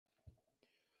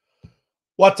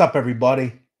What's up,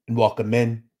 everybody, and welcome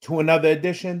in to another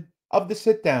edition of the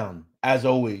Sit Down. As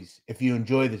always, if you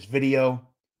enjoy this video,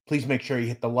 please make sure you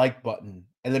hit the like button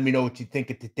and let me know what you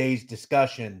think of today's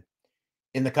discussion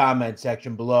in the comment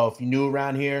section below. If you're new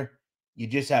around here, you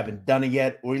just haven't done it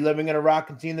yet, or you're living in Iraq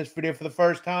and seeing this video for the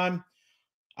first time,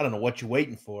 I don't know what you're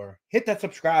waiting for. Hit that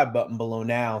subscribe button below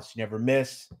now so you never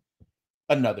miss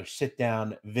another sit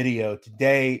down video.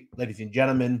 Today, ladies and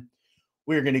gentlemen,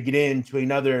 we're going to get into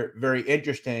another very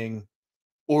interesting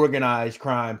organized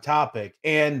crime topic.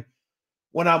 And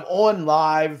when I'm on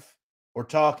live or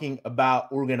talking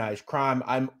about organized crime,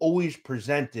 I'm always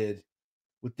presented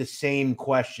with the same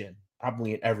question,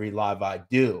 probably in every live I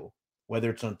do, whether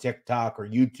it's on TikTok or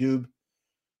YouTube.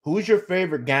 Who is your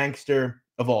favorite gangster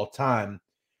of all time?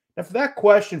 Now, for that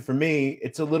question, for me,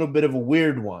 it's a little bit of a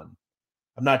weird one.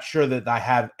 I'm not sure that I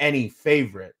have any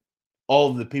favorite. All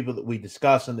of the people that we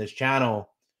discuss on this channel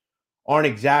aren't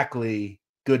exactly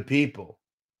good people.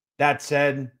 That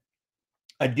said,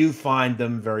 I do find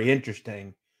them very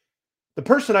interesting. The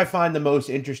person I find the most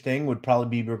interesting would probably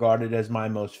be regarded as my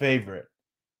most favorite.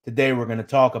 Today, we're going to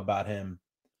talk about him.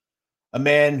 A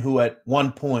man who, at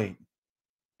one point,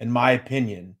 in my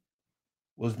opinion,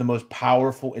 was the most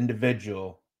powerful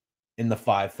individual in the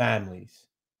five families.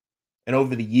 And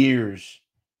over the years,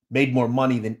 made more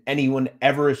money than anyone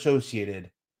ever associated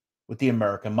with the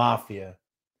American Mafia.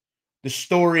 The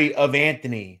story of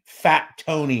Anthony Fat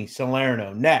Tony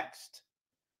Salerno next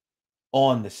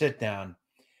on the sit down.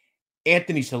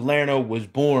 Anthony Salerno was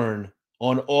born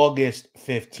on August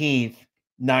 15th,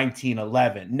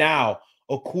 1911. Now,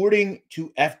 according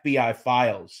to FBI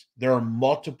files, there are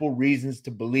multiple reasons to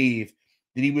believe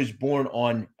that he was born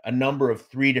on a number of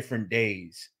 3 different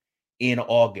days in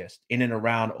August, in and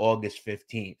around August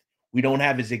 15th. We don't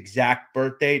have his exact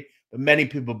birth date, but many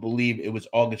people believe it was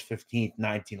August 15th,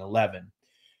 1911.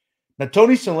 Now,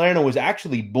 Tony Salerno was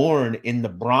actually born in the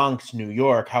Bronx, New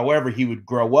York. However, he would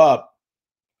grow up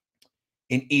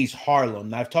in East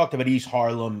Harlem. Now, I've talked about East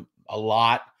Harlem a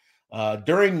lot.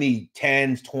 During the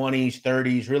 10s, 20s,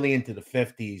 30s, really into the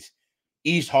 50s,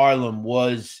 East Harlem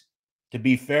was, to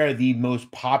be fair, the most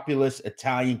populous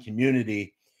Italian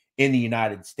community in the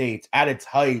United States. At its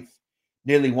height,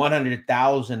 nearly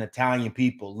 100,000 Italian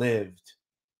people lived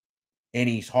in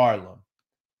East Harlem.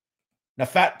 Now,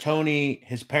 Fat Tony,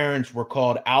 his parents were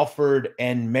called Alfred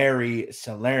and Mary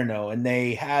Salerno, and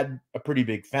they had a pretty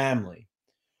big family.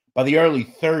 By the early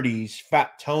 30s,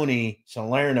 Fat Tony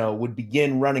Salerno would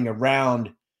begin running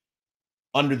around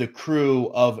under the crew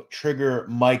of Trigger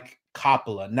Mike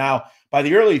Coppola. Now, by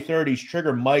the early 30s,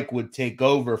 Trigger Mike would take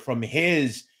over from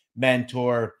his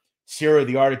mentor, Ciro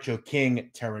the Artichoke King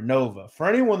Terranova. For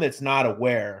anyone that's not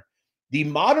aware, the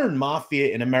modern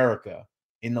mafia in America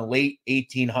in the late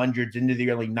 1800s into the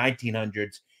early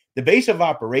 1900s, the base of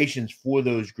operations for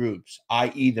those groups,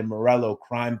 i.e. the Morello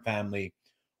crime family,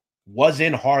 was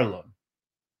in Harlem.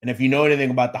 And if you know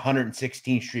anything about the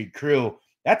 116th Street crew,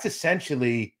 that's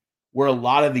essentially where a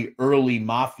lot of the early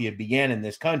mafia began in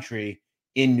this country,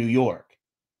 in New York.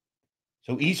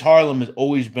 So East Harlem has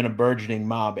always been a burgeoning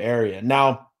mob area.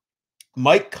 Now,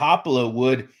 Mike Coppola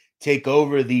would take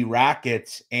over the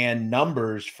rackets and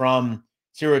numbers from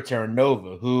Ciro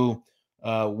Terranova, who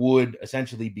would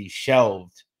essentially be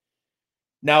shelved.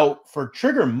 Now, for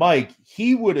Trigger Mike,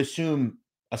 he would assume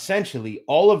essentially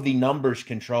all of the numbers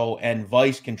control and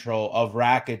vice control of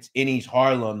rackets in East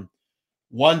Harlem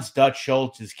once Dutch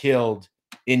Schultz is killed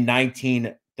in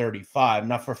 1935.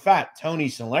 Now, for Fat Tony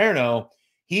Salerno,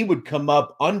 he would come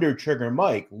up under Trigger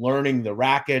Mike, learning the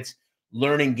rackets,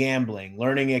 learning gambling,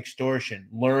 learning extortion,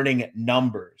 learning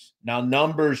numbers. Now,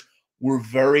 numbers were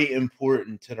very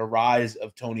important to the rise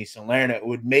of Tony Salerno. It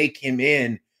would make him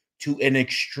into an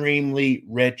extremely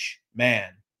rich man.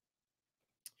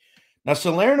 Now,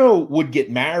 Salerno would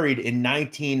get married in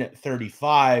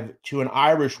 1935 to an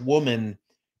Irish woman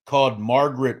called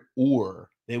Margaret Orr.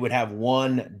 They would have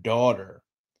one daughter.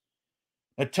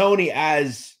 Now, Tony,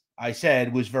 as I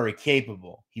said, was very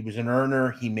capable. He was an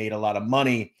earner. He made a lot of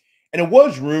money. And it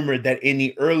was rumored that in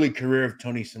the early career of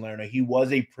Tony Salerno, he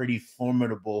was a pretty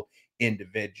formidable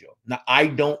individual. Now, I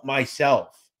don't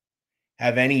myself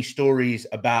have any stories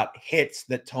about hits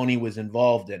that Tony was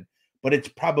involved in, but it's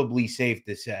probably safe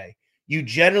to say you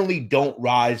generally don't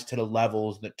rise to the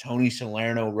levels that Tony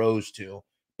Salerno rose to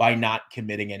by not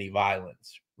committing any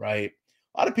violence, right?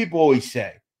 A lot of people always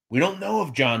say, we don't know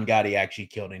if John Gotti actually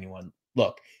killed anyone.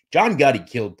 Look, John Gotti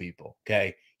killed people,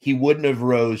 okay? He wouldn't have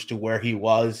rose to where he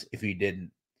was if he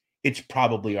didn't. It's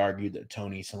probably argued that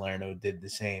Tony Salerno did the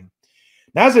same.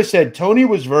 Now, as I said, Tony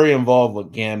was very involved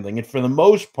with gambling, and for the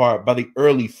most part, by the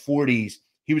early 40s,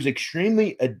 he was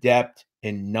extremely adept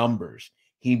in numbers.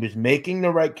 He was making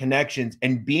the right connections,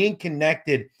 and being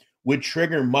connected with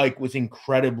Trigger Mike was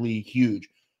incredibly huge.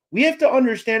 We have to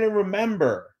understand and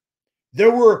remember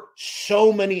there were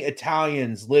so many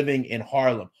Italians living in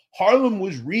Harlem. Harlem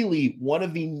was really one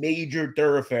of the major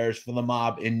thoroughfares for the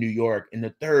mob in New York in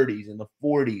the 30s and the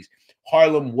 40s.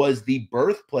 Harlem was the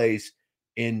birthplace,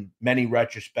 in many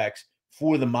retrospects,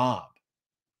 for the mob.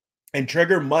 And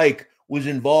Trigger Mike was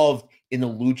involved in the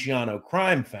Luciano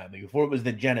crime family before it was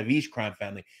the Genovese crime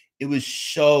family. It was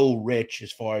so rich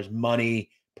as far as money,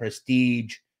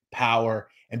 prestige, power,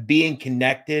 and being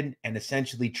connected. And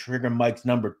essentially, Trigger Mike's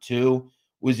number two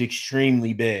was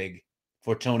extremely big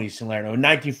for Tony Salerno. In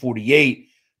 1948,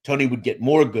 Tony would get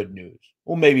more good news.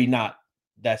 Well, maybe not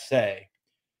that say.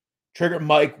 Trigger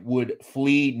Mike would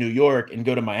flee New York and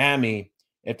go to Miami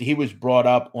after he was brought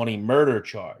up on a murder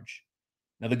charge.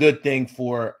 Now, the good thing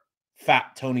for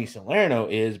Fat Tony Salerno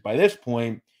is by this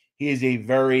point, he is a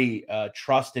very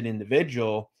trusted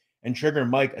individual, and Trigger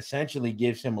Mike essentially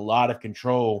gives him a lot of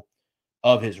control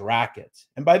of his rackets.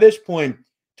 And by this point,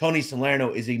 Tony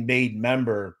Salerno is a made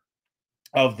member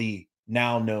of the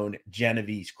now known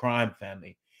Genovese crime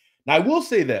family. Now, I will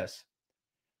say this.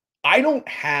 I don't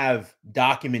have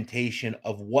documentation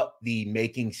of what the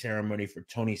making ceremony for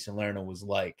Tony Salerno was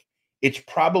like. It's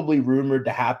probably rumored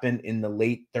to happen in the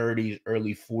late 30s,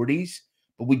 early 40s,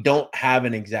 but we don't have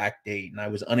an exact date, and I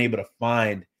was unable to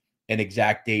find an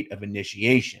exact date of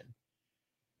initiation.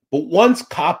 But once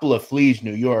Coppola flees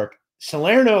New York,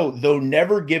 Salerno, though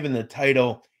never given the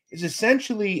title, is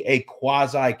essentially a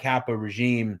quasi-capo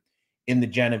regime in the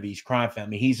Genovese crime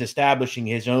family. He's establishing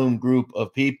his own group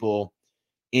of people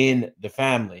in the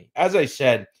family. As I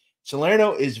said,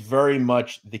 Salerno is very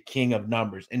much the king of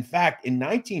numbers. In fact, in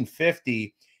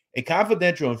 1950, a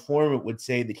confidential informant would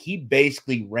say that he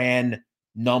basically ran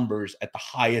numbers at the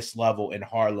highest level in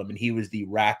Harlem, and he was the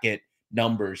racket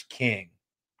numbers king.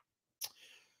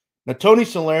 Now, Tony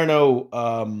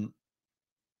Salerno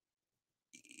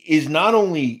is not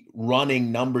only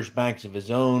running numbers banks of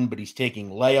his own, but he's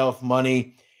taking layoff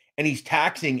money, and he's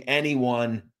taxing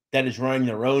anyone that is running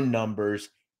their own numbers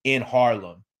in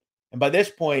Harlem. And by this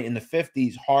point in the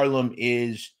 50s, Harlem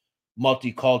is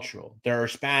multicultural. There are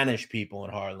Spanish people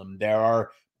in Harlem. There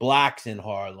are Blacks in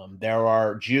Harlem. There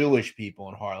are Jewish people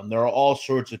in Harlem. There are all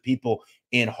sorts of people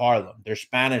in Harlem. There's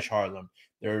Spanish Harlem.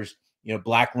 There's,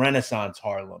 Black Renaissance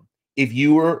Harlem. If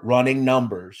you were running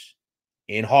numbers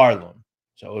in Harlem,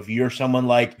 so if you're someone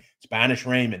like Spanish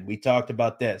Raymond, we talked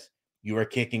about this, you are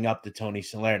kicking up to Tony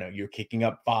Salerno. You're kicking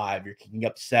up 5%, you're kicking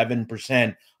up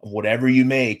 7% of whatever you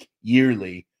make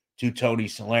yearly to Tony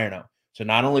Salerno. So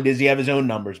not only does he have his own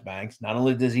numbers banks, not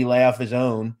only does he lay off his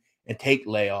own and take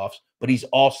layoffs, but he's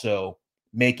also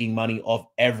making money off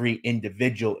every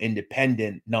individual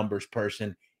independent numbers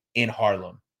person in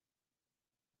Harlem.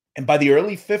 And by the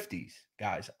early 50s,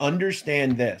 guys,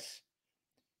 understand this.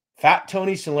 Fat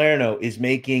Tony Salerno is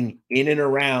making in and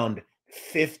around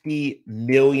 $50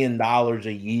 million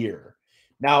a year.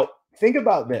 Now, think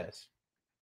about this.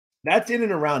 That's in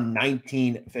and around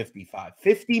 1955.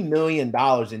 $50 million in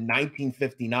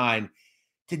 1959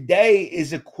 today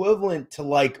is equivalent to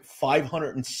like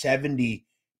 $570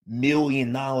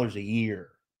 million a year.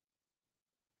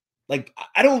 Like,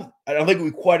 I don't think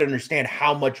we quite understand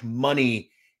how much money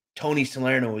Tony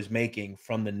Salerno was making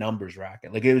from the numbers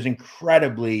racket. Like, it was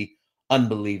incredibly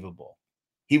unbelievable.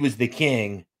 He was the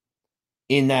king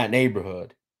in that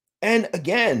neighborhood. And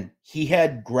again, he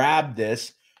had grabbed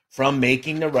this from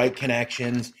making the right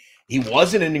connections. He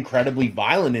wasn't an incredibly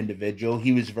violent individual.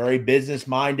 He was very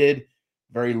business-minded,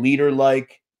 very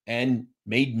leader-like, and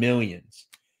made millions.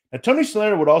 Now, Tony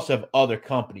Salerno would also have other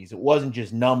companies. It wasn't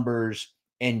just numbers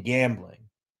and gambling,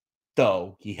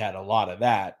 though he had a lot of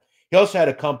that. He also had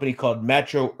a company called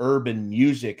Metro Urban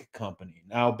Music Company.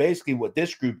 Now, basically what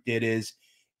this group did is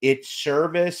it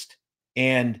serviced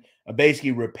and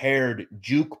basically repaired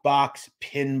jukebox,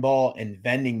 pinball, and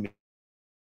vending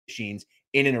machines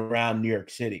in and around New York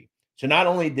City. So not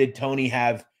only did Tony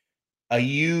have a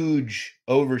huge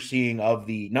overseeing of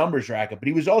the numbers racket, but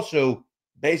he was also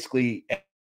basically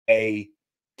a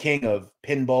king of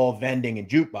pinball, vending, and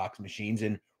jukebox machines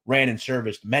and ran and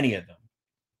serviced many of them.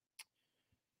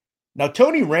 Now,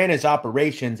 Tony ran his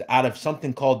operations out of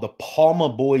something called the Palma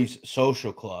Boys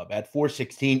Social Club at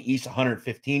 416 East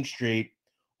 115th Street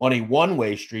on a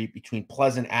one-way street between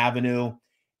Pleasant Avenue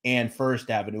and First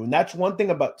Avenue. And that's one thing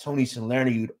about Tony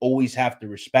Salerno you'd always have to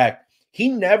respect. He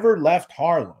never left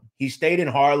Harlem. He stayed in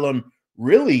Harlem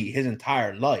really his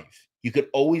entire life. You could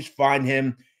always find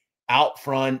him out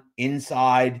front,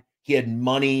 inside. He had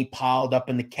money piled up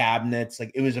in the cabinets.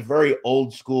 Like, it was a very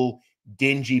old school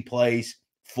dingy place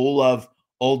full of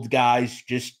old guys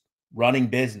just running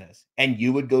business. And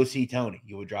you would go see Tony.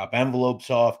 You would drop envelopes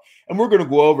off. And we're going to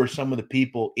go over some of the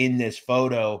people in this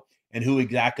photo and who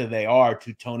exactly they are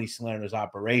to Tony Salerno's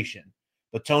operation.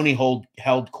 But Tony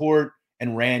held court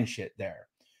and ran shit there.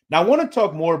 Now, I want to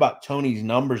talk more about Tony's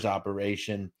numbers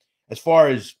operation as far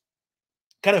as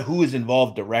kind of who is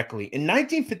involved directly. In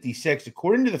 1956,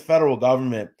 according to the federal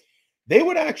government, they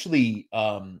would actually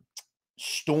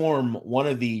storm one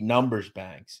of the numbers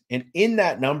banks. And in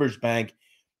that numbers bank,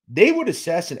 they would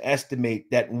assess and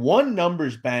estimate that one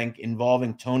numbers bank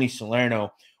involving Tony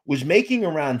Salerno was making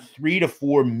around $3 to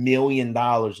 $4 million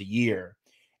a year,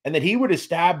 and that he would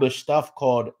establish stuff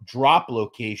called drop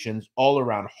locations all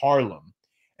around Harlem,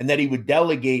 and that he would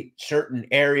delegate certain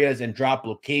areas and drop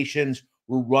locations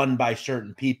were run by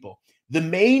certain people. The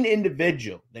main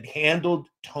individual that handled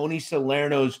Tony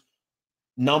Salerno's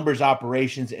numbers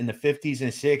operations in the 50s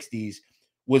and 60s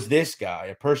was this guy,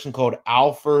 a person called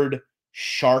Alfred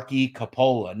Sharky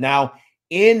Coppola. Now,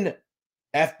 in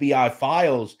FBI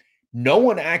files, no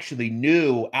one actually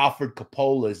knew Alfred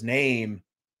Coppola's name.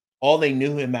 All they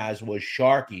knew him as was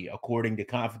Sharky, according to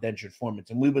confidential informants.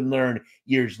 And we would learn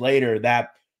years later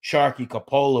that Sharky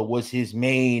Coppola was his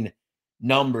main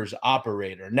numbers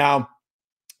operator. Now,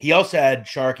 he also had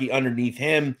Sharky underneath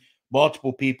him,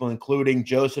 multiple people, including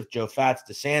Joseph Joe Fats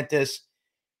DeSantis,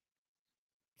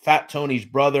 Fat Tony's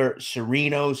brother,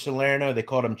 Sereno Salerno. They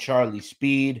called him Charlie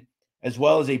Speed, as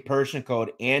well as a person called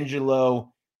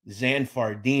Angelo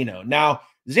Zanfardino. Now,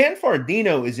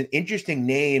 Zanfardino is an interesting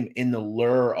name in the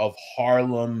lure of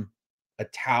Harlem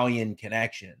Italian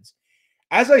connections.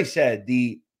 As I said,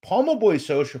 the Palma Boys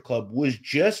Social Club was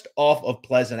just off of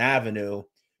Pleasant Avenue,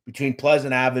 between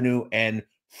Pleasant Avenue and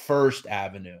First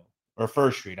Avenue, or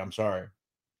First Street, I'm sorry.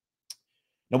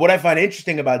 Now, what I find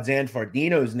interesting about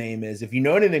Zanfardino's name is, if you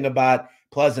know anything about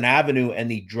Pleasant Avenue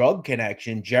and the drug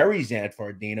connection, Jerry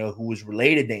Zanfardino, who was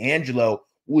related to Angelo,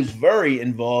 was very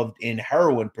involved in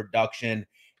heroin production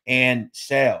and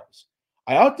sales.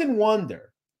 I often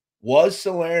wonder, was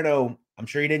Salerno, I'm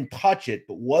sure he didn't touch it,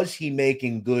 but was he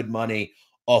making good money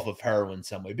off of heroin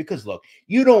some way? Because look,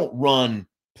 you don't run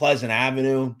Pleasant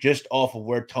Avenue just off of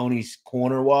where Tony's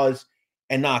corner was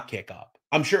and not kick up.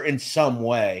 I'm sure in some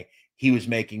way he was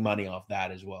making money off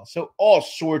that as well. So all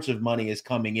sorts of money is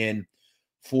coming in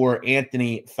for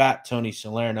Anthony Fat Tony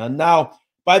Salerno. Now,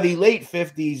 by the late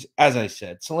 50s, as I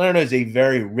said, Salerno is a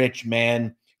very rich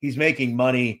man. He's making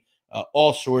money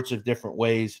all sorts of different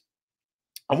ways.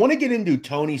 I want to get into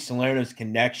Tony Salerno's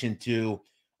connection to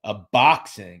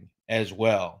boxing as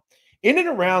well. In and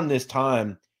around this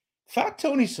time, Fat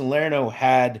Tony Salerno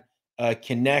had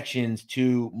connections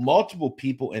to multiple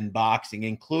people in boxing,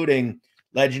 including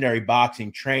legendary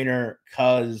boxing trainer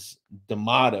Cus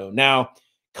D'Amato. Now,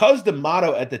 Cus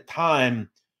D'Amato at the time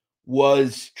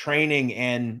was training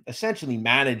and essentially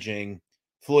managing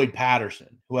Floyd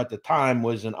Patterson, who at the time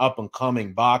was an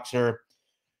up-and-coming boxer.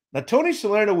 Now, Tony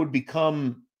Salerno would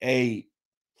become a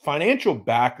financial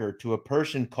backer to a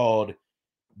person called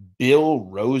Bill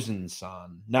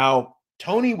Rosenson. Now,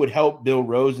 Tony would help Bill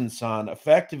Rosenson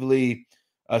effectively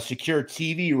secure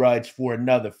TV rights for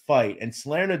another fight. And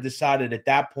Salerno decided at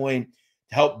that point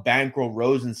to help bankroll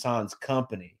Rosenson's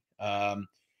company.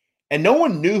 And no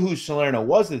one knew who Salerno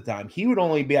was at the time. He would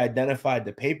only be identified in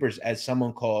the papers as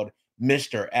someone called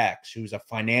Mr. X, who's a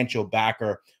financial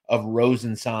backer of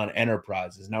Rosenson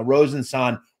Enterprises. Now,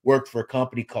 Rosenson worked for a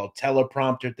company called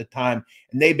Teleprompter at the time,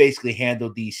 and they basically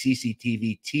handled the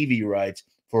CCTV TV rights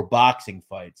for boxing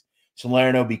fights.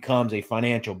 Salerno becomes a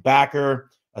financial backer,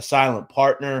 a silent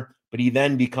partner, but he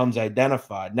then becomes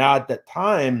identified. Now, at that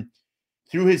time,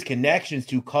 through his connections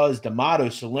to Cus D'Amato,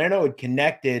 Salerno had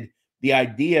connected the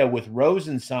idea with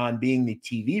Rosenson being the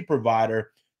TV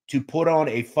provider to put on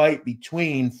a fight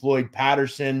between Floyd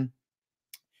Patterson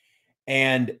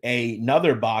and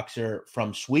another boxer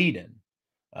from Sweden.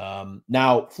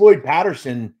 Now, Floyd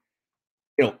Patterson,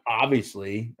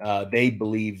 obviously, they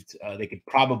believed they could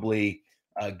probably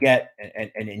get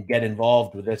and get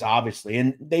involved with this, obviously.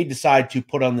 And they decide to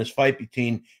put on this fight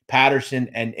between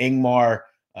Patterson and Ingmar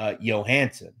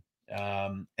Johansson.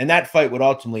 And that fight would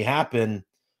ultimately happen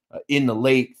in the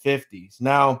late 50s.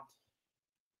 Now,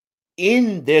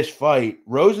 in this fight,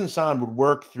 Rosenson would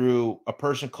work through a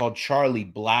person called Charlie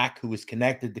Black, who was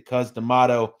connected to Cus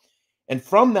D'Amato. And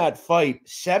from that fight,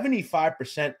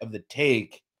 75% of the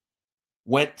take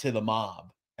went to the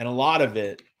mob, and a lot of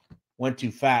it went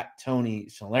to Fat Tony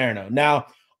Salerno. Now,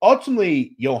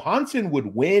 ultimately, Johansson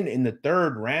would win in the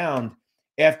third round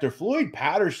after Floyd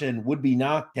Patterson would be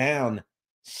knocked down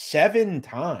 7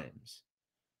 times.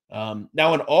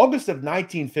 Now, in August of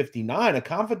 1959, a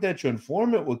confidential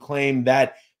informant would claim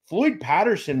that Floyd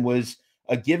Patterson was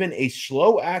given a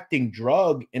slow acting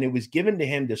drug, and it was given to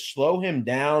him to slow him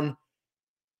down,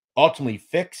 ultimately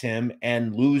fix him,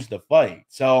 and lose the fight.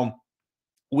 So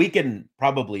we can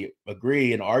probably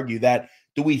agree and argue that.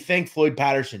 Do we think Floyd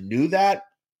Patterson knew that?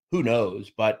 Who knows?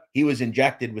 But he was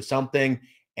injected with something,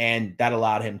 and that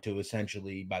allowed him to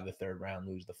essentially, by the third round,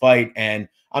 lose the fight. And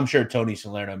I'm sure Tony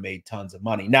Salerno made tons of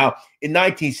money. Now, in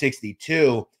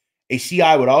 1962, a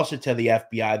CI would also tell the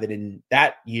FBI that in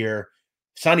that year,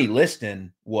 Sonny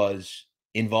Liston was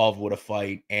involved with a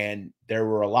fight, and there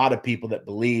were a lot of people that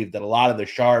believed that a lot of the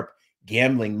sharp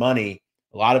gambling money,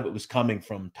 a lot of it was coming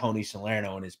from Tony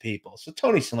Salerno and his people. So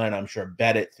Tony Salerno, I'm sure,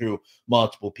 bet it through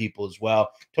multiple people as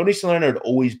well. Tony Salerno had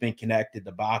always been connected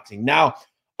to boxing. Now,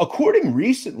 according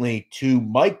recently to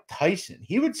Mike Tyson,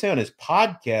 he would say on his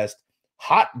podcast,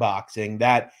 Hot Boxing,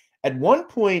 that at one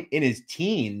point in his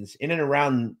teens, in and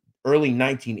around early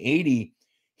 1980,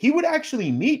 he would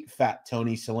actually meet Fat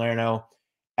Tony Salerno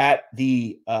at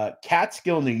the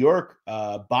Catskill, New York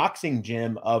boxing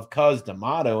gym of Cuz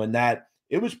D'Amato, and that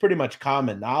it was pretty much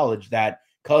common knowledge that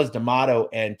Cuz D'Amato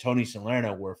and Tony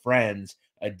Salerno were friends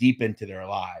deep into their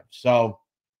lives. So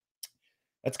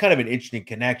that's kind of an interesting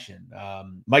connection.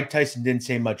 Mike Tyson didn't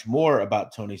say much more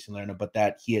about Tony Salerno, but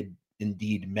that he had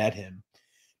indeed met him.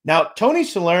 Now, Tony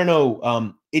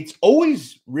Salerno, it's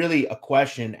always really a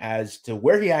question as to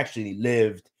where he actually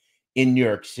lived in New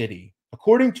York City.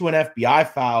 According to an FBI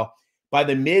file, by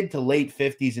the mid to late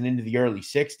 50s and into the early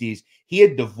 60s, he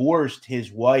had divorced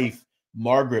his wife,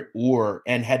 Margaret Orr,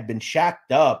 and had been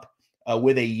shacked up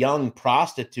with a young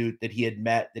prostitute that he had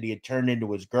met, that he had turned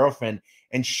into his girlfriend.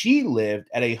 And she lived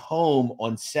at a home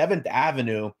on 7th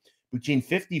Avenue between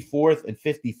 54th and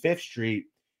 55th Street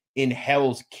in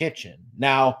Hell's Kitchen.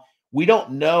 Now, we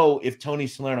don't know if Tony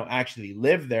Salerno actually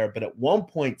lived there, but at one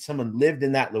point, someone lived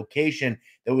in that location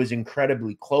that was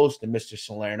incredibly close to Mr.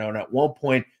 Salerno. And at one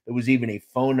point, there was even a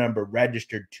phone number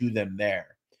registered to them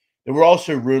there. There were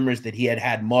also rumors that he had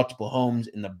had multiple homes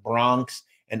in the Bronx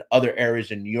and other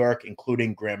areas in New York,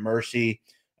 including Gramercy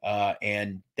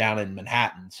and down in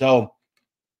Manhattan. So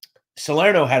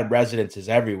Salerno had residences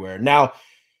everywhere. Now,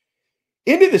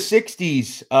 into the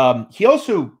 60s, he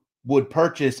also would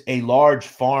purchase a large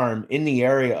farm in the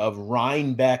area of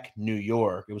Rhinebeck, New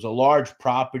York. It was a large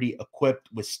property equipped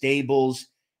with stables,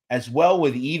 as well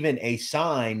with even a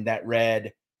sign that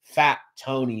read Fat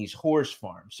Tony's Horse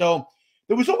Farm. So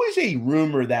there was always a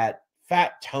rumor that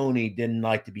Fat Tony didn't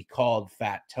like to be called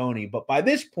Fat Tony. But by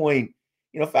this point,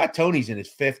 Fat Tony's in his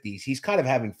 50s. He's kind of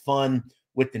having fun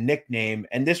with the nickname.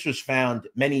 And this was found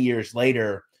many years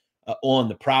later on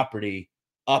the property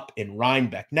up in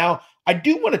Rhinebeck. Now, I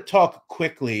do want to talk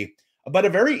quickly about a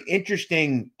very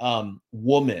interesting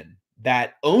woman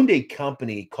that owned a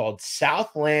company called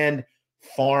Southland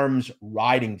Farms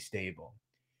Riding Stable.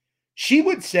 She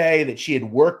would say that she had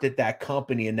worked at that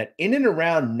company and that in and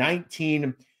around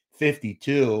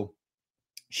 1952,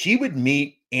 she would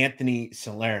meet Anthony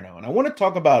Salerno. And I want to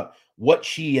talk about what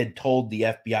she had told the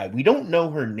FBI. We don't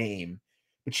know her name,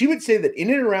 but she would say that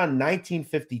in and around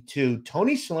 1952,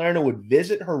 Tony Salerno would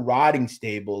visit her riding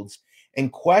stables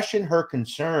and question her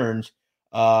concerns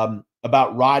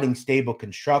about riding stable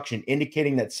construction,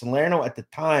 indicating that Salerno at the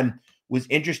time was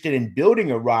interested in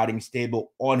building a riding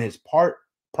stable on his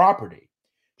property.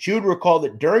 She would recall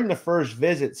that during the first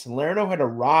visit, Salerno had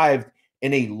arrived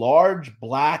in a large,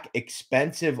 black,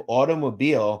 expensive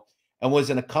automobile and was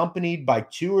accompanied by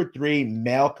 2 or 3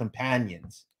 male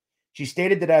companions. She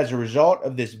stated that as a result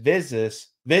of this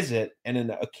visit and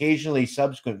in occasionally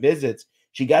subsequent visits,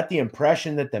 she got the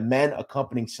impression that the men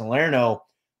accompanying Salerno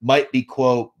might be,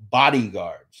 quote,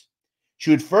 bodyguards. She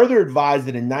would further advise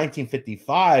that in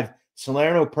 1955,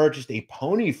 Salerno purchased a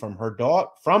pony from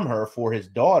her for his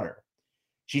daughter.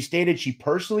 She stated she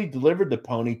personally delivered the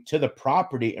pony to the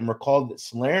property and recalled that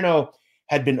Salerno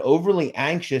had been overly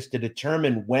anxious to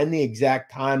determine when the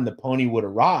exact time the pony would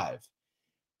arrive.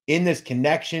 In this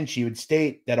connection, she would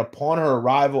state that upon her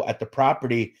arrival at the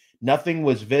property, nothing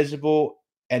was visible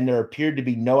and there appeared to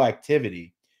be no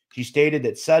activity. She stated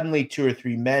that suddenly 2 or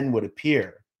 3 men would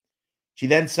appear. She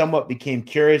then somewhat became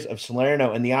curious of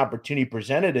Salerno, and the opportunity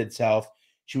presented itself.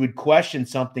 She would question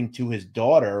something to his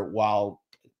daughter while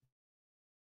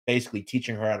basically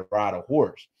teaching her how to ride a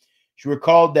horse. She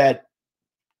recalled that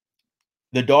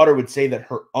the daughter would say that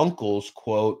her uncles,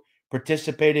 quote,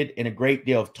 participated in a great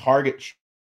deal of target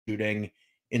shooting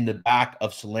in the back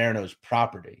of Salerno's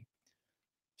property.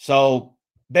 So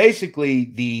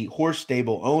basically, the horse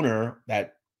stable owner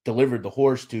that delivered the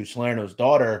horse to Salerno's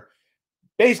daughter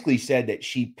basically said that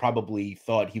she probably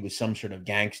thought he was some sort of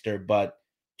gangster, but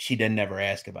she didn't ever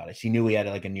ask about it. She knew he had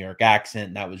like a New York accent,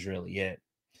 and that was really it.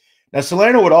 Now,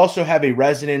 Salerno would also have a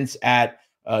residence at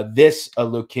this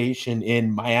location in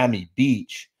Miami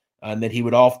Beach, and that he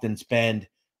would often spend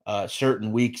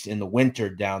certain weeks in the winter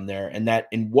down there. And that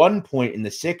in one point in the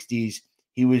 60s,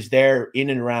 he was there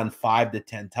in and around 5 to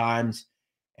 10 times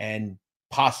and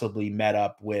possibly met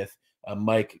up with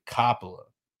Mike Coppola.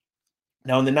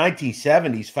 Now, in the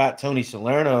 1970s, Fat Tony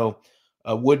Salerno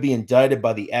would be indicted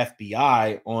by the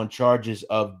FBI on charges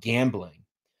of gambling.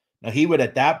 Now, he would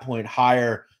at that point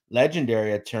hire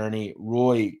legendary attorney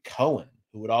Roy Cohen,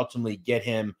 who would ultimately get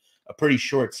him a pretty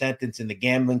short sentence in the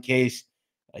gambling case.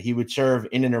 He would serve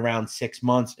in and around 6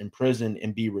 months in prison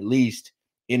and be released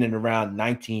in and around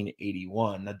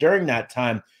 1981. Now, during that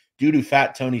time, due to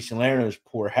Fat Tony Salerno's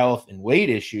poor health and weight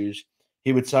issues,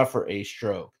 he would suffer a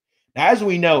stroke. Now, as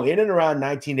we know, in and around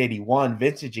 1981,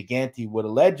 Vincent Gigante would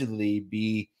allegedly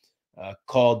be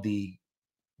called the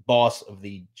boss of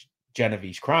the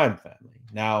Genovese crime family.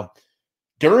 Now,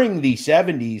 during the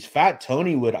 70s, Fat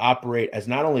Tony would operate as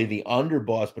not only the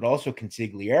underboss, but also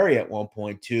consigliere at one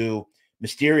point to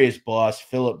mysterious boss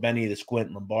Philip Benny the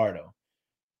Squint Lombardo.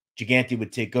 Gigante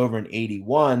would take over in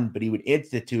 81, but he would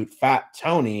institute Fat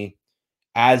Tony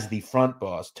as the front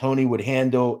boss. Tony would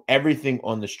handle everything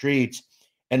on the streets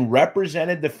and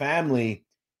represented the family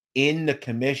in the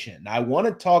commission. Now, I want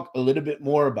to talk a little bit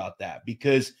more about that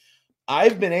because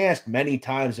I've been asked many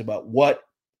times about what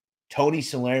Tony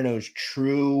Salerno's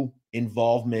true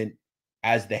involvement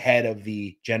as the head of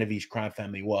the Genovese crime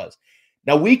family was.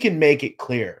 Now, we can make it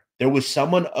clear there was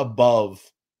someone above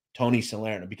Tony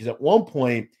Salerno because at one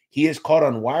point he is caught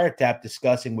on wiretap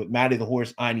discussing with Matty the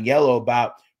Horse Aniello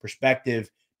about prospective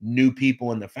new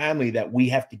people in the family that we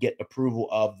have to get approval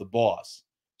of the boss.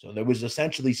 So there was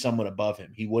essentially someone above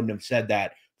him. He wouldn't have said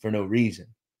that for no reason.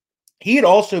 He had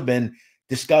also been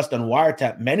discussed on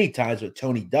wiretap many times with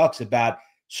Tony Ducks about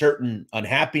certain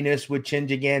unhappiness with Chin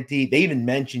Gigante. They even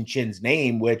mentioned Chin's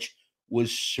name, which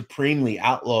was supremely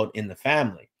outlawed in the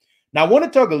family. Now, I want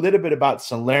to talk a little bit about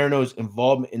Salerno's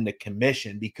involvement in the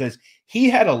commission because he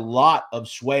had a lot of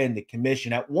sway in the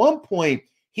commission. At one point,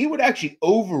 he would actually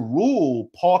overrule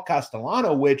Paul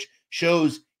Castellano, which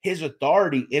shows his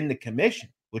authority in the commission,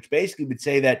 which basically would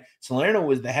say that Salerno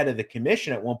was the head of the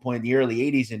commission at one point in the early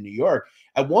 80s in New York.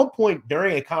 At one point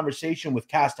during a conversation with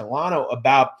Castellano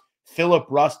about Philip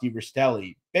Rusty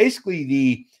Rastelli, basically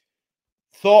the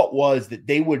thought was that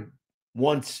they would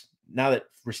once, now that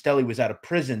Rastelli was out of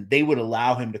prison, they would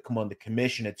allow him to come on the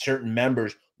commission, and certain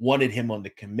members wanted him on the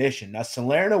commission. Now,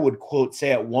 Salerno would, quote,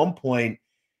 say at one point,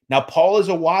 now, Paul is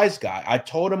a wise guy. I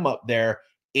told him up there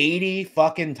 80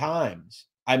 fucking times.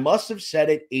 I must have said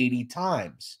it 80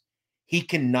 times. He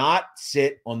cannot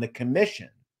sit on the commission.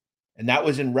 And that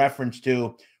was in reference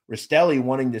to Rastelli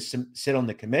wanting to sit on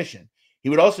the commission. He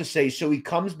would also say, so he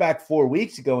comes back 4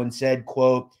 weeks ago and said,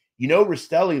 quote, you know,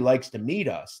 Rastelli likes to meet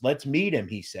us. Let's meet him,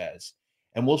 he says,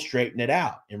 and we'll straighten it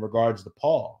out in regards to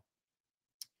Paul.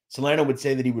 Salerno would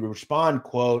say that he would respond,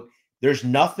 quote, there's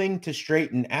nothing to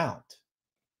straighten out.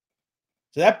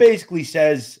 So that basically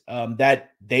says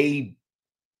that they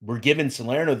were giving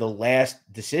Salerno the last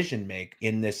decision make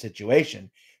in this situation.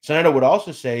 Salerno would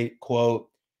also say, quote,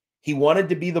 he wanted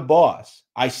to be the boss.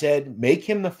 I said, make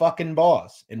him the fucking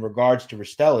boss in regards to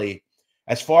Rastelli.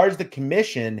 As far as the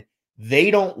commission, they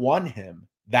don't want him.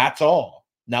 That's all.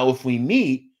 Now, if we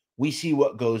meet, we see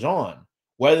what goes on.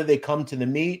 Whether they come to the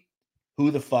meet,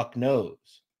 who the fuck knows?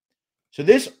 So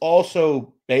this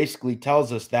also basically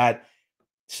tells us that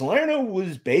Salerno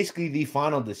was basically the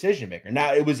final decision maker.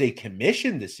 Now, it was a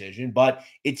commission decision, but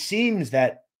it seems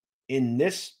that in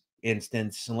this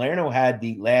instance, Salerno had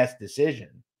the last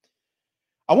decision.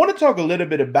 I want to talk a little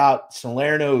bit about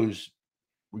Salerno's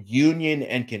union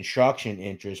and construction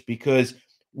interest because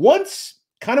once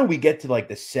kind of we get to like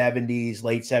the 70s,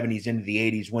 late 70s into the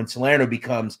 80s, when Salerno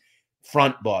becomes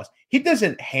front boss, he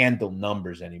doesn't handle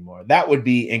numbers anymore. That would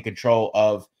be in control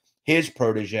of his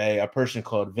protege, a person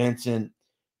called Vincent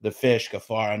the Fish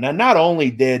Gaffara. Now, not only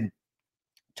did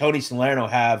Tony Salerno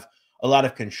have a lot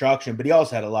of construction, but he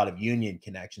also had a lot of union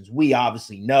connections. We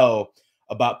obviously know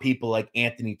about people like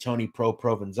Anthony Tony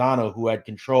Provenzano, who had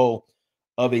control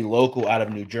of a local out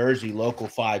of New Jersey, Local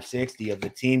 560 of the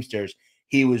Teamsters.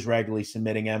 He was regularly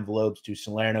submitting envelopes to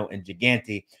Salerno and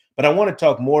Gigante. But I want to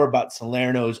talk more about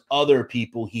Salerno's other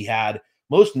people he had,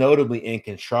 most notably in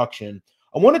construction.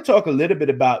 I want to talk a little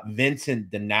bit about Vincent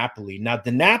DiNapoli. Now,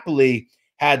 DiNapoli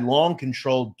had long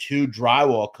controlled 2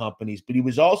 drywall companies, but he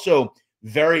was also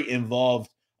very involved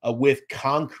with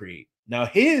concrete. Now,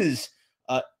 his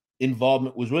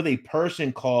involvement was with a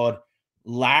person called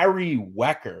Larry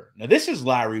Wecker. Now, this is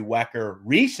Larry Wecker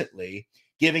recently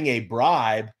giving a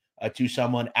bribe to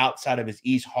someone outside of his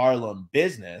East Harlem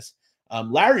business.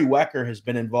 Larry Wecker has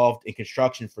been involved in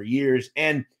construction for years.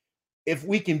 And if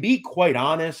we can be quite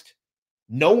honest,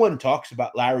 no one talks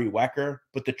about Larry Wecker,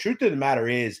 but the truth of the matter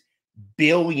is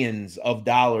billions of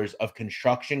dollars of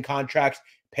construction contracts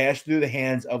passed through the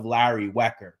hands of Larry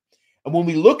Wecker. And when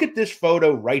we look at this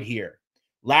photo right here,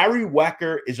 Larry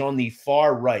Wecker is on the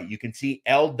far right. You can see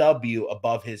LW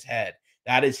above his head.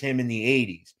 That is him in the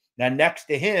 80s. Now, next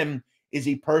to him is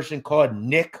a person called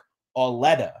Nick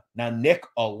Oletta. Now, Nick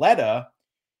Oletta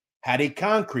had a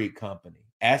concrete company,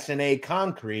 S&A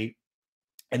Concrete,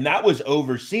 and that was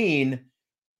overseen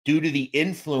due to the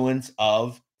influence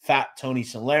of Fat Tony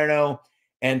Salerno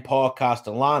and Paul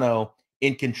Castellano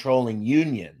in controlling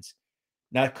unions.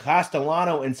 Now,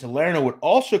 Castellano and Salerno would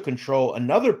also control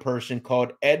another person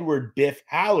called Edward Biff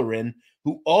Halloran,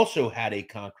 who also had a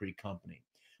concrete company.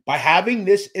 By having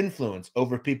this influence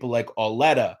over people like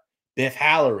Oletta, Biff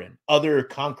Halloran, other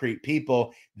concrete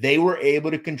people, they were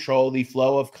able to control the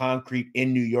flow of concrete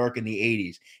in New York in the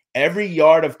 80s. Every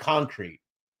yard of concrete,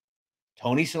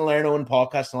 Tony Salerno and Paul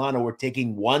Castellano were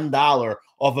taking $1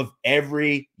 off of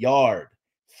every yard.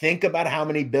 Think about how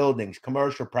many buildings,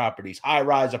 commercial properties,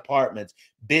 high-rise apartments,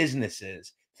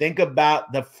 businesses. Think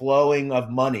about the flowing of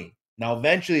money. Now,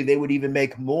 eventually, they would even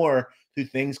make more through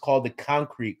things called the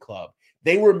Concrete Club.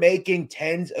 They were making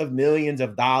tens of millions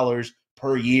of dollars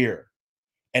per year.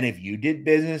 And if you did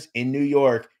business in New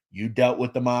York, you dealt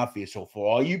with the mafia. So for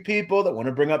all you people that want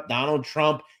to bring up Donald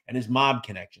Trump and his mob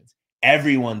connections,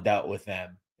 everyone dealt with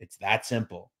them. It's that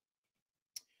simple.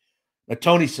 Now,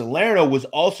 Tony Salerno was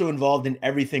also involved in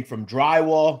everything from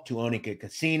drywall to owning a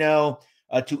casino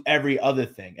to every other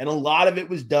thing. And a lot of it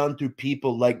was done through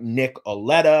people like Nick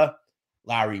Oletta,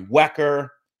 Larry Wecker,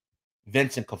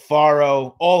 Vincent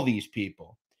Cafaro, all these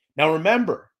people. Now,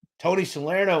 remember, Tony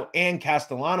Salerno and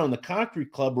Castellano and the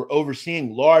Concrete Club were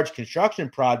overseeing large construction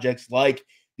projects like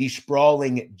the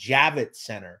sprawling Javits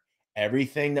Center.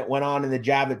 Everything that went on in the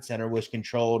Javits Center was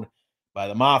controlled by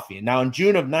the mafia. Now, in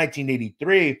June of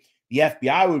 1983, the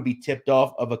FBI would be tipped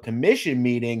off of a commission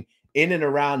meeting in and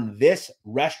around this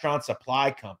restaurant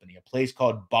supply company, a place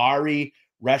called Bari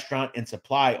Restaurant and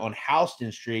Supply on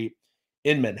Houston Street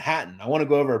in Manhattan. I want to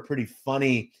go over a pretty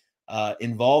funny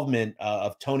involvement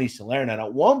of Tony Salerno. And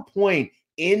at one point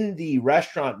in the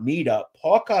restaurant meetup,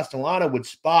 Paul Castellano would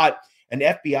spot an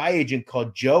FBI agent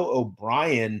called Joe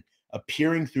O'Brien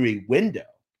appearing through a window.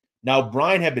 Now,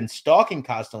 O'Brien had been stalking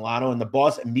Castellano, and the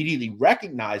boss immediately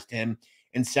recognized him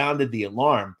and sounded the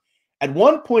alarm. At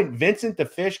one point, Vincent the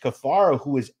Fish Cafaro,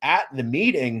 who was at the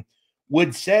meeting,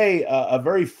 would say a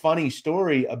very funny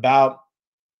story about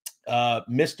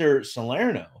Mr.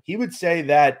 Salerno. He would say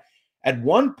that at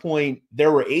one point,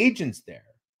 there were agents there.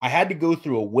 I had to go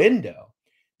through a window.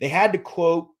 They had to,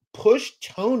 quote, push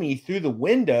Tony through the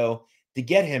window to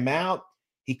get him out.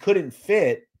 He couldn't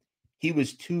fit. He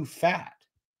was too fat.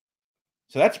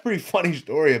 So that's a pretty funny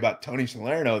story about Tony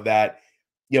Salerno that,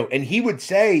 and he would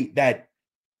say that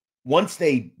once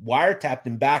they wiretapped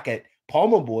him back at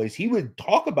Palma Boys, he would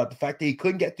talk about the fact that he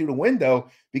couldn't get through the window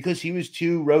because he was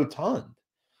too rotund.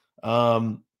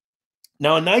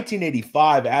 Now, in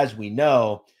 1985, as we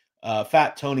know,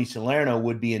 Fat Tony Salerno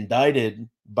would be indicted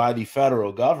by the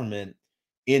federal government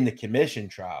in the commission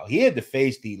trial. He had to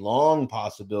face the long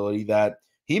possibility that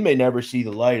he may never see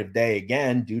the light of day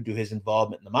again due to his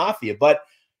involvement in the mafia. But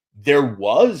there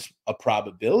was a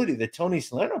probability that Tony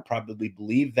Salerno probably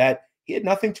believed that he had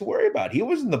nothing to worry about. He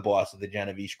wasn't the boss of the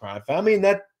Genovese crime family, and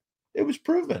that it was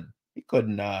proven. He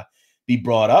couldn't be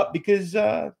brought up because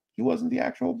he wasn't the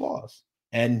actual boss.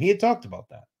 And he had talked about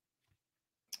that.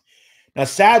 Now,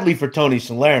 sadly for Tony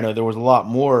Salerno, there was a lot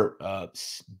more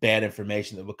bad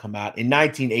information that would come out. In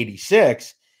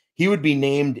 1986, he would be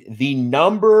named the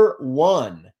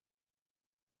 #1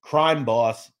 crime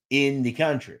boss in the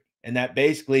country. And that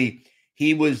basically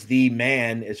he was the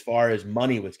man as far as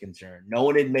money was concerned. No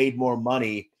one had made more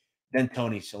money than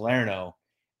Tony Salerno.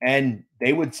 And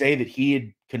they would say that he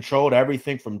had controlled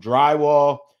everything from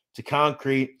drywall to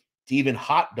concrete to even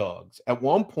hot dogs. At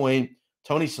one point,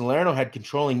 Tony Salerno had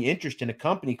controlling interest in a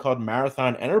company called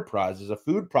Marathon Enterprises, a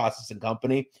food processing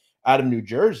company out of New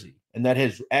Jersey, and that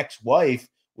his ex-wife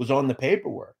was on the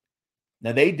paperwork.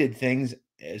 Now, they did things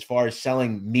as far as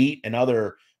selling meat and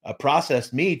other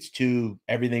processed meats to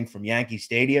everything from Yankee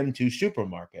Stadium to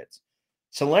supermarkets.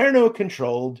 Salerno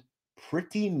controlled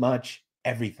pretty much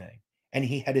everything, and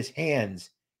he had his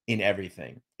hands in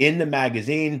everything. In the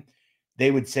magazine, they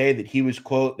would say that he was,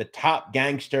 quote, the top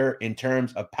gangster in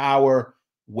terms of power,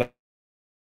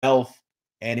 wealth,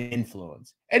 and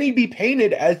influence. And he'd be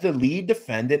painted as the lead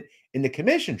defendant in the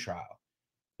commission trial.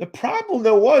 The problem,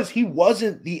 though, was he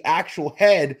wasn't the actual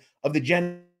head of the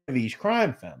Genovese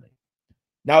crime family.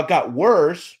 Now, it got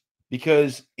worse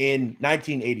because in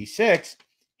 1986,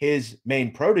 his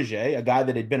main protege, a guy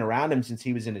that had been around him since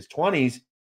he was in his 20s,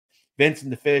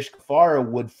 Vincent the Fish Cafaro,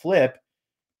 would flip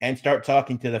and start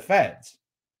talking to the feds.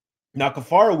 Now,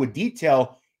 Cafaro would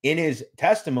detail in his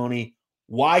testimony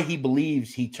why he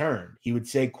believes he turned. He would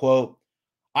say, quote,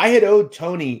 I had owed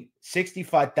Tony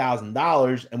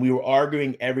 $65,000 and we were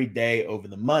arguing every day over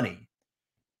the money.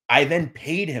 I then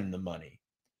paid him the money.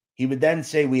 He would then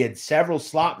say we had several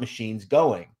slot machines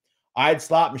going. I had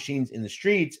slot machines in the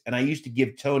streets and I used to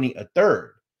give Tony a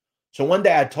third. So one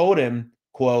day I told him,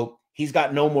 quote, he's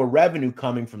got no more revenue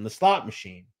coming from the slot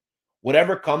machine.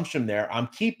 Whatever comes from there, I'm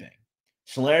keeping.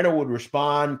 Salerno would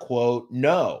respond, quote,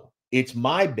 no, it's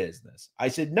my business. I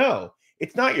said, no,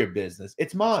 it's not your business.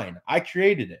 It's mine. I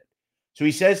created it. So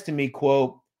he says to me,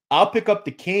 quote, I'll pick up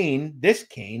the cane, this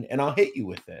cane, and I'll hit you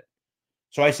with it.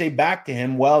 So I say back to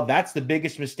him, well, that's the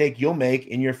biggest mistake you'll make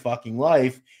in your fucking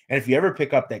life. And if you ever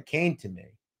pick up that cane to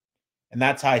me, and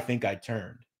that's how I think I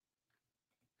turned.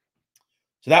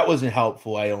 So that wasn't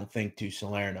helpful, I don't think, to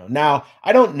Salerno. Now,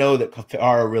 I don't know that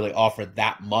Cafaro really offered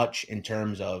that much in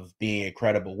terms of being a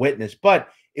credible witness, but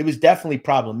it was definitely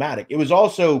problematic. It was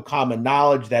also common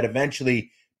knowledge that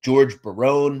eventually George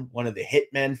Barone, one of the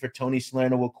hitmen for Tony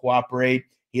Salerno, will cooperate.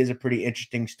 He has a pretty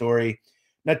interesting story.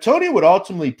 Now, Tony would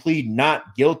ultimately plead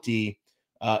not guilty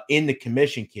in the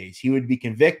commission case. He would be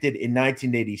convicted in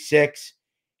 1986,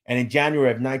 and in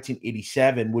January of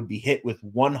 1987 would be hit with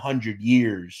 100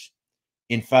 years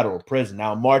in federal prison.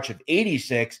 Now, in March of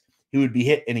 86, he would be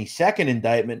hit in a second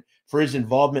indictment for his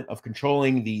involvement of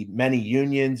controlling the many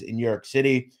unions in New York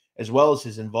City, as well as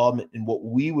his involvement in what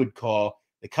we would call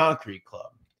the Concrete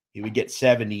Club. He would get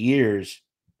 70 years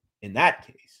in that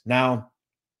case. Now,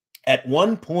 at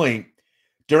one point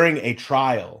during a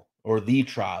trial, or the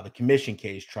trial, the commission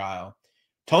case trial,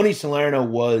 Tony Salerno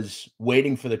was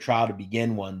waiting for the trial to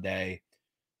begin one day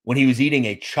when he was eating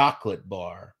a chocolate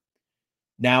bar.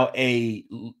 Now, a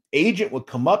agent would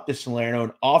come up to Salerno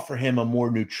and offer him a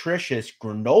more nutritious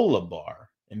granola bar,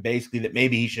 and basically that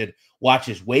maybe he should watch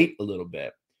his weight a little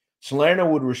bit. Salerno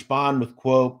would respond with,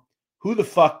 quote, who the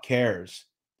fuck cares?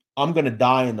 I'm going to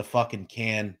die in the fucking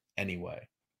can anyway.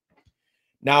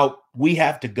 Now, we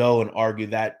have to go and argue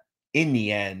that in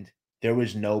the end, there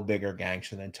was no bigger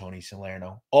gangster than Tony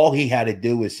Salerno. All he had to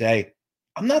do was say,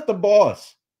 I'm not the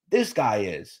boss. This guy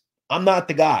is. I'm not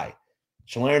the guy.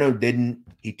 Salerno didn't.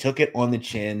 He took it on the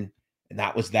chin, and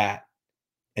that was that.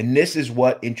 And this is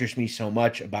what interests me so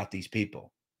much about these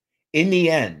people. In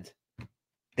the end,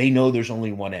 they know there's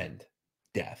only one end,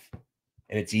 death.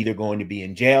 And it's either going to be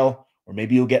in jail, or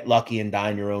maybe you'll get lucky and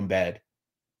die in your own bed.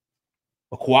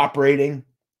 But cooperating,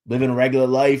 living a regular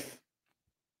life,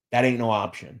 that ain't no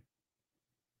option.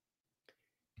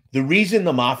 The reason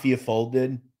the Mafia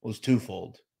folded was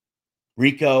twofold.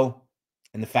 Rico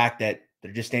and the fact that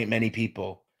there just ain't many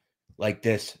people like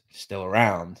this still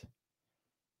around.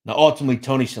 Now, ultimately,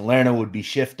 Tony Salerno would be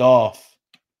shipped off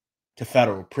to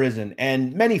federal prison,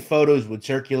 and many photos would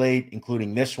circulate,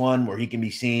 including this one where he can be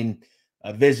seen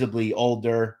visibly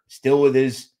older, still with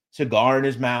his cigar in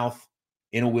his mouth,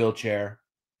 in a wheelchair.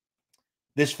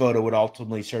 This photo would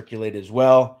ultimately circulate as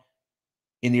well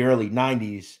in the early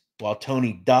 90s, while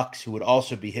Tony ducks, who would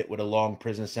also be hit with a long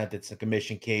prison sentence in the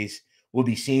commission case, will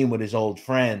be seen with his old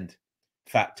friend,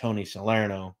 Fat Tony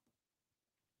Salerno.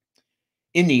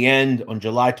 In the end, on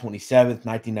July 27th,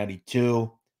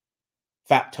 1992,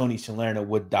 Fat Tony Salerno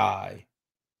would die.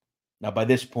 Now, by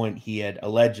this point, he had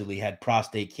allegedly had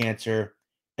prostate cancer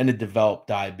and had developed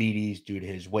diabetes due to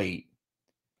his weight.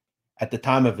 At the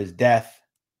time of his death,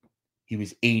 he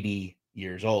was 80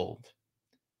 years old.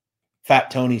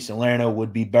 Fat Tony Salerno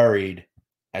would be buried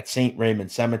at St.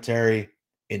 Raymond Cemetery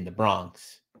in the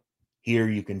Bronx. Here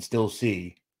you can still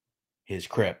see his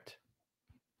crypt.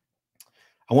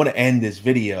 I want to end this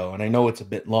video, and I know it's a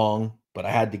bit long, but I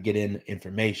had to get in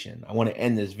information. I want to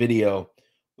end this video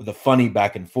with a funny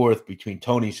back and forth between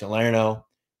Tony Salerno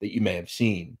that you may have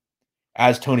seen.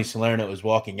 As Tony Salerno was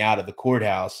walking out of the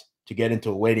courthouse to get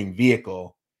into a waiting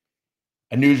vehicle,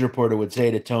 a news reporter would say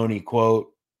to Tony,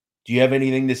 quote, do you have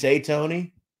anything to say,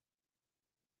 Tony?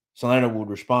 Salerno would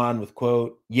respond with,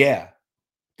 quote, yeah,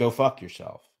 go fuck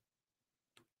yourself.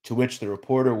 To which the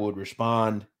reporter would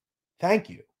respond, thank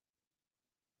you.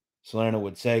 Salerno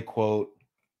would say, quote,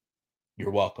 you're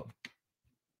welcome.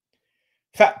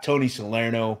 Fat Tony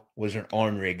Salerno was an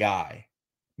ornery guy.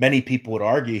 Many people would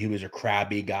argue he was a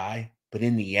crabby guy, but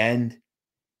in the end,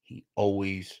 He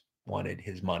always wanted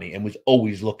his money and was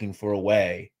always looking for a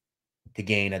way to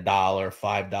gain $1,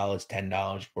 $5,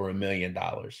 $10, or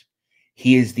 $1,000,000.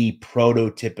 He is the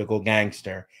prototypical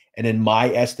gangster, and in my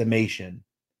estimation,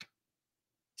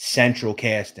 central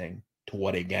casting to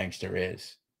what a gangster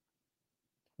is.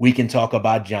 We can talk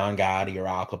about John Gotti or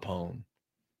Al Capone,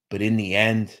 but in the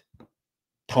end,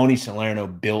 Tony Salerno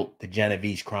built the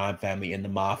Genovese crime family and the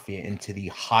Mafia into the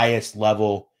highest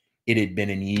level it had been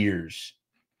in years.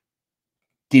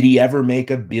 Did he ever make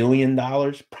 $1 billion?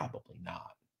 Probably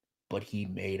not, but he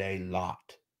made a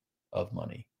lot of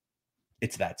money.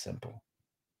 It's that simple.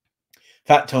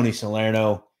 Fat Tony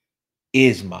Salerno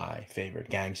is my favorite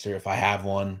gangster if I have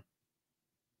one,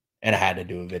 and I had to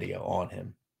do a video on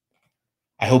him.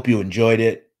 I hope you enjoyed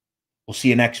it. We'll see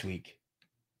you next week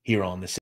here on the